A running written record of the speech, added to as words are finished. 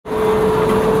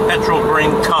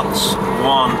pressing Cotts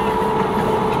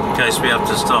 1 in case we have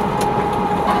to stop.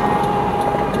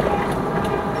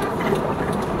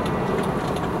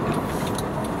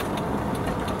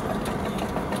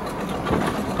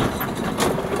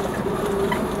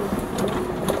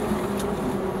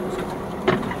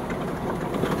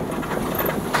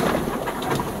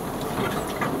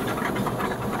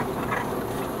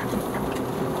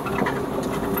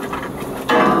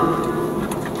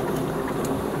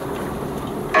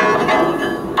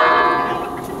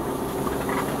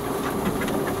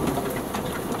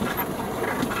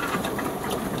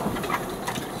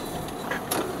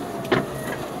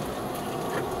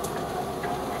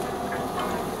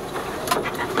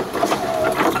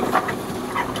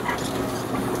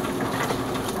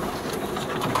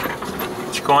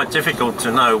 Quite difficult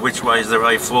to know which way is the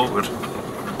way forward. That's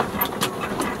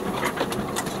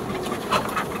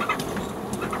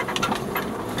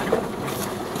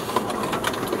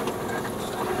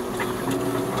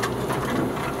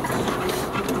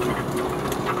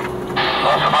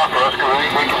enough for us, we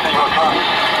can see your tracks.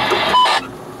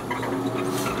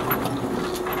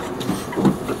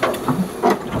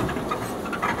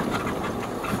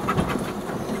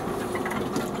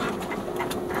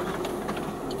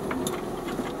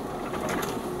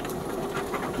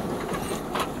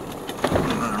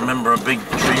 Remember a big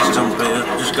tree stump here,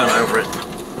 just gone over it.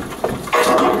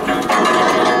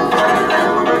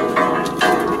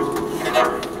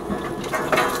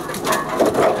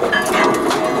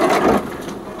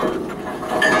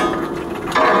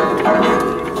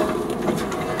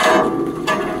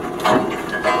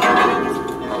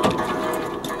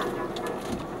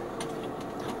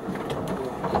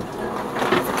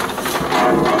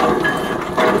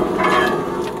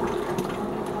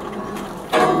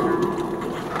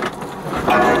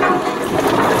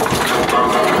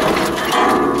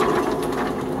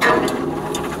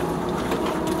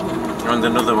 And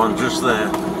another one just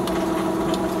there.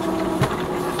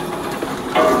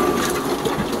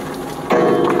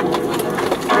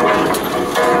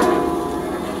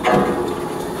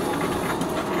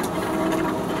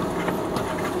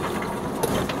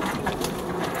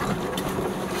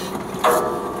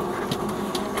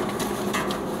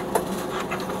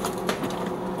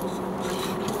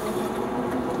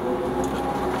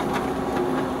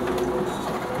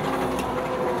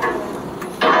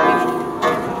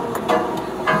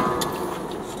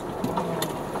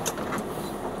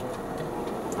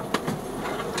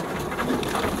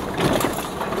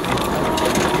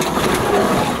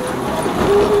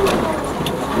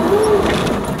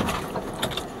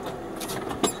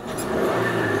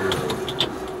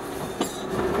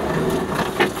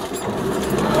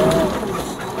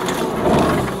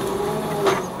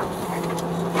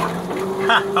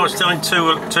 I was telling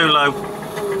too low.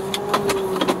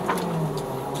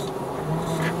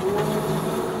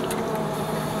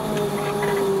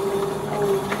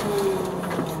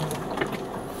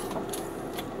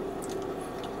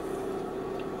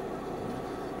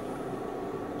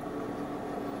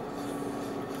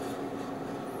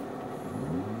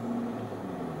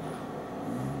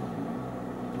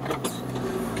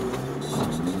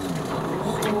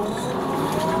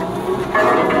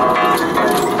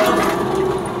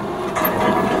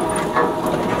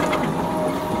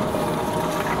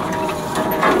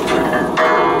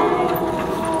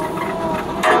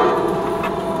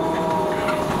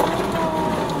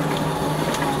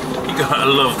 I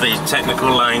love these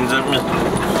technical lanes, haven't you?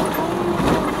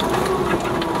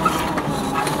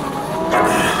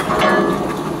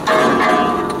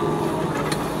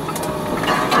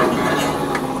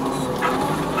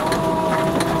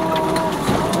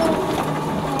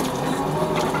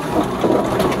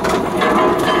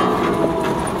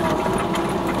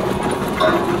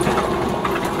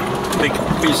 Big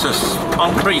piece of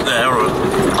concrete there, or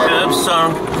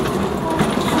curbstone.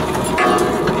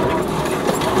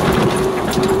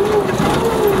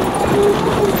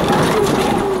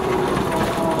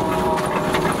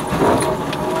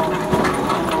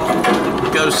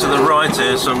 Goes to the right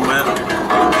here somewhere.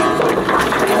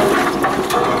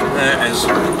 There it is.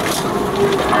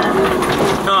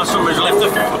 Oh, somebody's left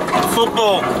a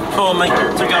football for me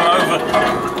to go over.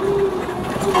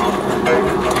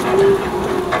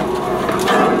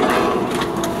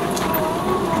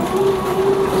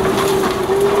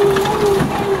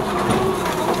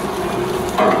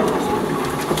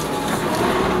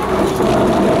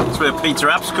 That's where Peter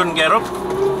Apps couldn't get up.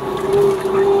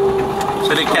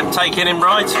 Said it kept taking him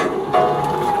right.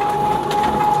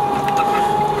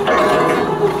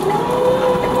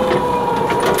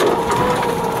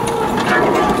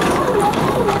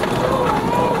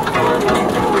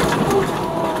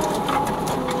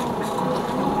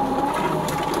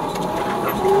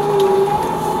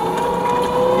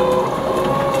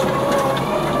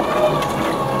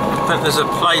 There's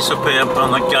a place up here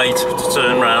on the gate to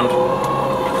turn round.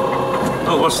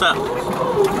 Oh, what's that?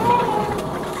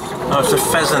 Oh, it's a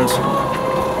pheasant.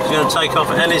 It's going to take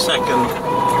off any second.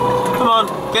 Come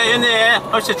on, get in the air.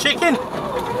 Oh, it's a chicken.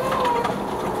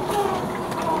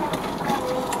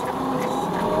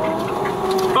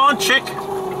 Come on, chick.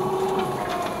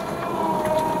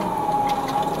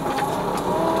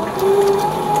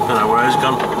 Don't know where he's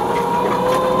gone.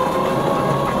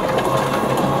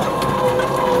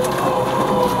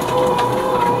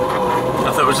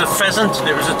 I thought it was a pheasant,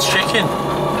 it was a chicken.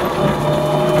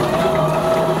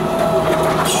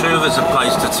 I'm sure there's a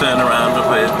place to turn around up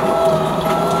here.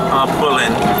 I'll pull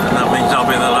in, and that means I'll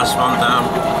be the last one down.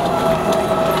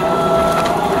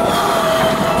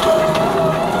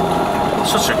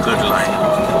 Such a good lane.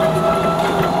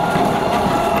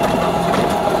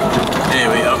 Here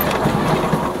we go.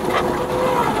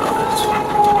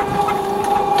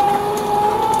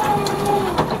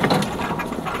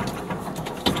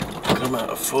 Come out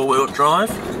of four-wheel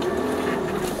drive.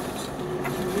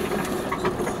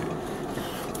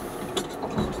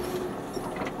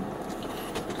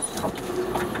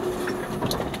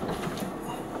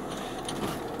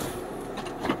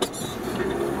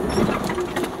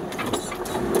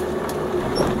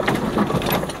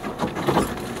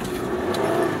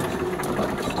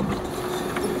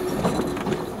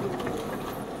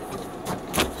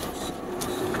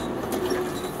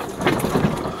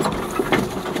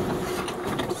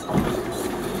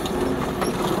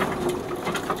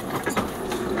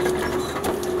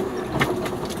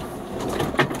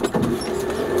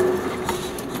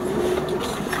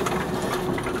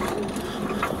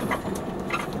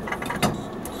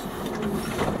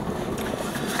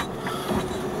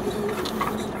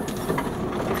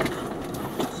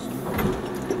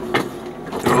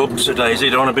 Oops a daisy,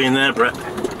 don't want to be in there, Brett.